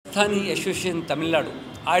Rajasthani Association Tamil Nadu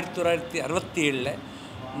 1967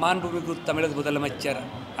 மாண்புமிகு தமிழக முதலமைச்சர்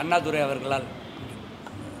அண்ணாதுரை அவர்களால்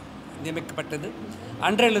நியமிக்கப்பட்டது.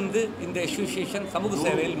 அன்றிலிருந்து இந்த அசோசியேஷன் சமூக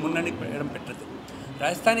சேவையில் முன்னணி இடம் பெற்றது.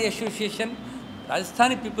 ராஜஸ்தானி அசோசியேஷன்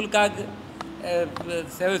ராஜஸ்தானி பீப்புளுக்காக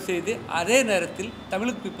சேவை செய்து அதே நேரத்தில்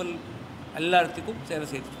தமிழ் பீப்புள் எல்லாத்துக்கும் சேவை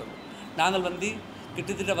செய்துட்டு வரோம். நாங்கள்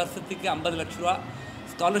கிட்டத்தட்ட வருஷத்துக்கு 50 லட்ச ரூபா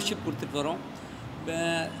ஸ்காலர்ஷிப் கொடுத்துட்டு வரோம்.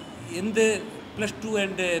 எந்த +2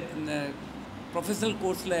 அண்டு ப்ரொஃபஷனல்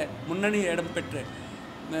கோர்ஸில் முன்னணி இடம் பெற்ற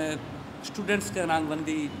ஸ்டூடெண்ட்ஸ்க்கு நாங்கள்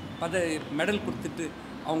மெடல் கொடுத்துட்டு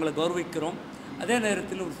அவங்கள கௌரவிக்கிறோம். அதே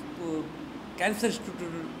நேரத்தில் ஒரு கேன்சர்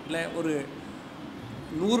இன்ஸ்டிடியூட்டில் ஒரு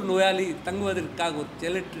 100 நோயாளி தங்குவதற்காக ஒரு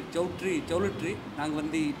சவுலட்ரி நாங்கள்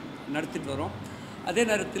நடத்திட்டு வரோம். அதே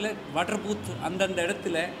நேரத்தில் வாட்டர் பூத் அந்தந்த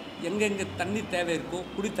இடத்துல எங்கெங்கே தண்ணி தேவை இருக்கோ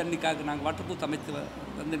குடி தண்ணிக்காக நாங்கள் வாட்டர் பூத் அமைத்து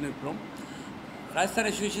நிற்கிறோம். ராஜஸ்தான்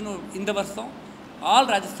அசோசியேஷன் இந்த வருஷம் ஆல்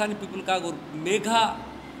ராஜஸ்தானி பீப்புளுக்காக ஒரு மெகா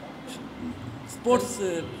ஸ்போர்ட்ஸ்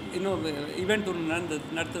ஈவெண்ட் ஒன்று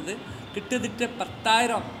நடத்துது. கிட்டத்தட்ட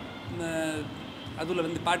 10,000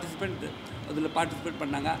 அதில் பார்ட்டிசிபேட்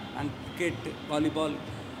பண்ணாங்க. நாங்கள் கிரிக்கெட், வாலிபால்,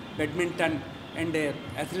 பேட்மிண்டன் அண்டு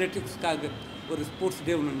அத்லெட்டிக்ஸ்க்காக ஒரு ஸ்போர்ட்ஸ்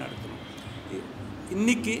டே ஒன்று நடத்துகிறோம்.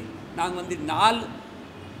 இன்றைக்கி நாங்கள் 4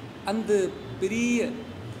 அந்த பெரிய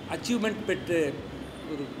அச்சீவ்மெண்ட் பெற்று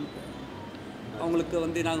ஒரு அவங்களுக்கு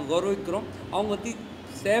நாங்கள் கௌரவிக்கிறோம். அவங்க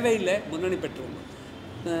சேவையில் முன்னணி பெற்றவங்க,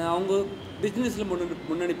 அவங்க பிஸ்னஸில்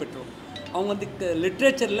முன்னணி பெற்றோம், அவங்க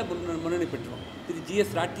லிட்ரேச்சரில் முன்னணி பெற்றோம். திரு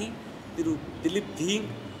GS Rathee, Thiru Dilip தீங்,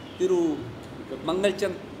 Thiru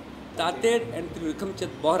மங்கள்சந்த் தாத்தேட் and திரு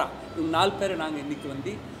விக்ரம்சந்த் போரா, இவங்க 4 பேரை நாங்கள்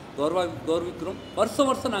இன்றைக்கி கௌரவிக்கிறோம்.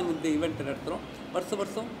 வருஷம் நாங்கள் இந்த ஈவெண்ட்டை நடத்துகிறோம்.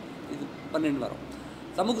 வருஷம் இது பண்ணின்னு வரோம்.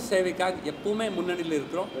 சமூக சேவைக்காக எப்போவுமே முன்னணியில்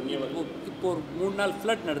இருக்கிறோம். இப்போ ஒரு 3 நாள்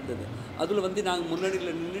ஃப்ளட் நடந்தது. அதில் நாங்கள்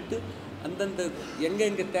முன்னணியில் நின்றுட்டு அந்தந்த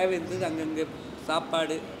எங்கே தேவை இருந்தது அங்கங்கே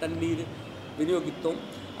சாப்பாடு, தண்ணீர் விநியோகித்தோம்.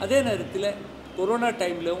 அதே நேரத்தில் கொரோனா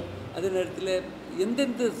டைம்லையும் அதே நேரத்தில்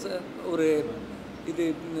எந்தெந்த ஒரு இது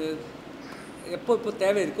எப்போ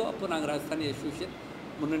தேவை இருக்கோ அப்போ நாங்கள் ராஜஸ்தானி அசோசியேஷன்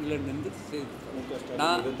முன்னணியில் நின்று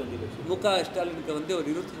நான் முக ஸ்டாலினுக்கு ஒரு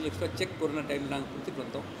 25 லட்ச ரூபா செக் கொரோனா டைமில் நாங்கள் கொடுத்துட்டு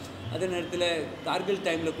வந்தோம். அதே நேரத்தில் கார்கில்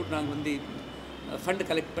டைமில் கூட நாங்கள் ஃபண்டு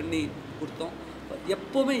கலெக்ட் பண்ணி கொடுத்தோம்.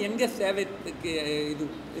 எப்போவுமே எங்கே சேவைக்கு இது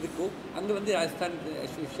இருக்கோ அங்கே ராஜஸ்தான்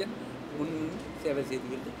அசோசியேஷன் முன் சேவை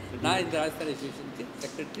செய்துகிறது. நான் இந்த ராஜஸ்தான் அசோசியேஷனுக்கு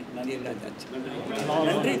செக்ரட்டரி ராஜாச்சு.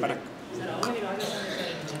 நன்றி, வணக்கம்.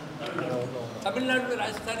 தமிழ்நாடு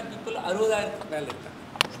ராஜஸ்தானி பீப்புள் 60,000 மேலே இருக்காங்க.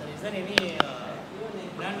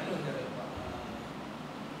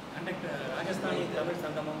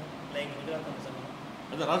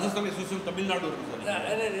 ராஜஸ்தான் அசோசியேஷன் தமிழ்நாடு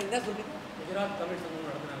என்ன சொல்றீங்க? குஜராத் தமிழ் சங்கம்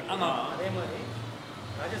நடத்துனாங்க. ஆமாம், அதே மாதிரி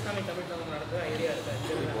ராஜஸ்தானி தமிழ் சங்கம் நடத்துகிற ஐடியா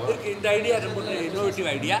இருக்குது. இந்த ஐடியா ரொம்ப இன்னோவேட்டிவ்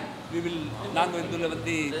ஐடியா. நாங்கள் இதில்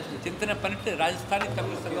சிந்தனை பண்ணிட்டு ராஜஸ்தானி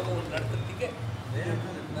தமிழ் சங்கம் நடத்துறதுக்கு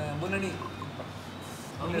முன்னணி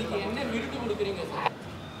என்ன விருது கொடுக்குறீங்க சார்?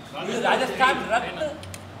 ராஜஸ்தான் ரத்ன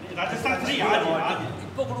ராஜஸ்தான் ஸ்ரீ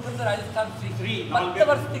இப்போ கொடுக்குறது ராஜஸ்தான் ஸ்ரீ. 10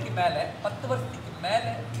 வருஷத்துக்கு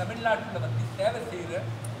மேலே தமிழ்நாட்டில் சேவை செய்கிற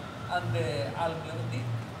அந்த ஆளுங்களை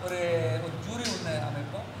ஒரு ஜூரி ஒன்று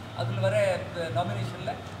அமைப்போம். அதில் வர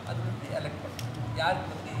நாமினேஷனில் அது எலெக்ட் பண்ணுவோம்.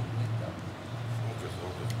 யாருக்கு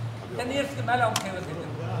 10 இயர்ஸ்க்கு மேலே அவங்க சேவை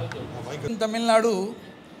செய்வாங்க. Tamil Nadu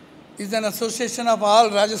is an association of all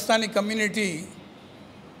Rajasthani community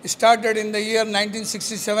started in the year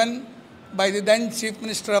 1967 by the then Chief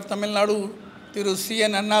Minister of Tamil Nadu, Thiru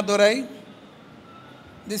C.N. Annadurai.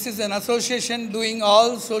 This is an association doing all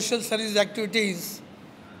social service activities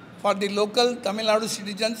for the local Tamil Nadu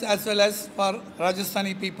citizens as well as for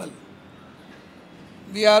Rajasthani people.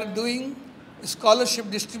 We are doing scholarship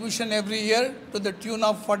distribution every year to the tune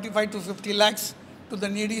of 45 to 50 lakhs to the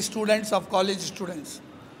needy students of college students.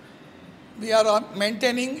 We are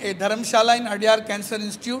maintaining a Dharamshala in Adyar Cancer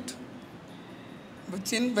Institute,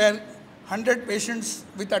 where 100 patients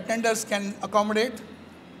with attenders can accommodate.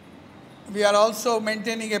 We are also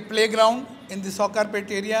maintaining a playground in the Saukarpet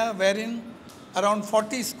area, wherein around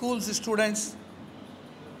 40 schools students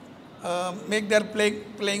make their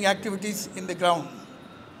playing activities in the ground.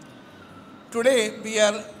 Today we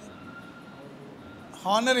are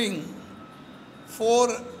honoring 4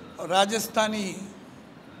 Rajasthani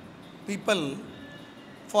people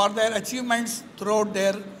for their achievements throughout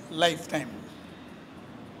their lifetime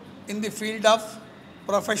in the field of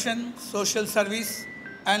profession, social service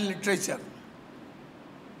and literature.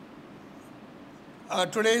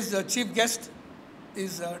 Today's chief guest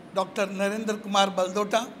is Dr. Narendra Kumar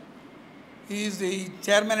Baldota. He is the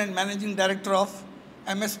chairman and managing director of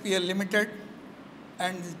MSPL Limited,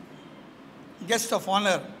 and guest of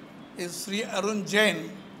honor is Sri Arun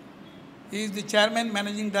Jain. He is the Chairman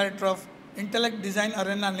Managing Director of Intellect Design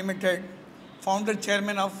Arena Limited, Founder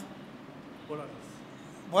Chairman of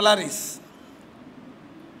Polaris.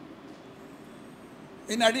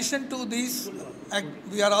 In addition to these,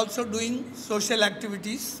 we are also doing social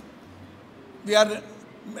activities. We are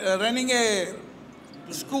running a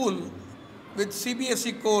school with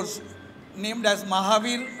CBSE course named as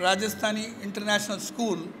Mahavir Rajasthani International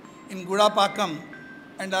School in Gudapakam,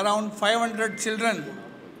 and around 500 children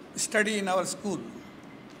study in our school.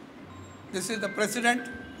 This is the President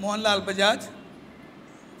Mohanlal Bajaj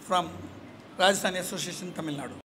from Rajasthani Association, Tamil Nadu.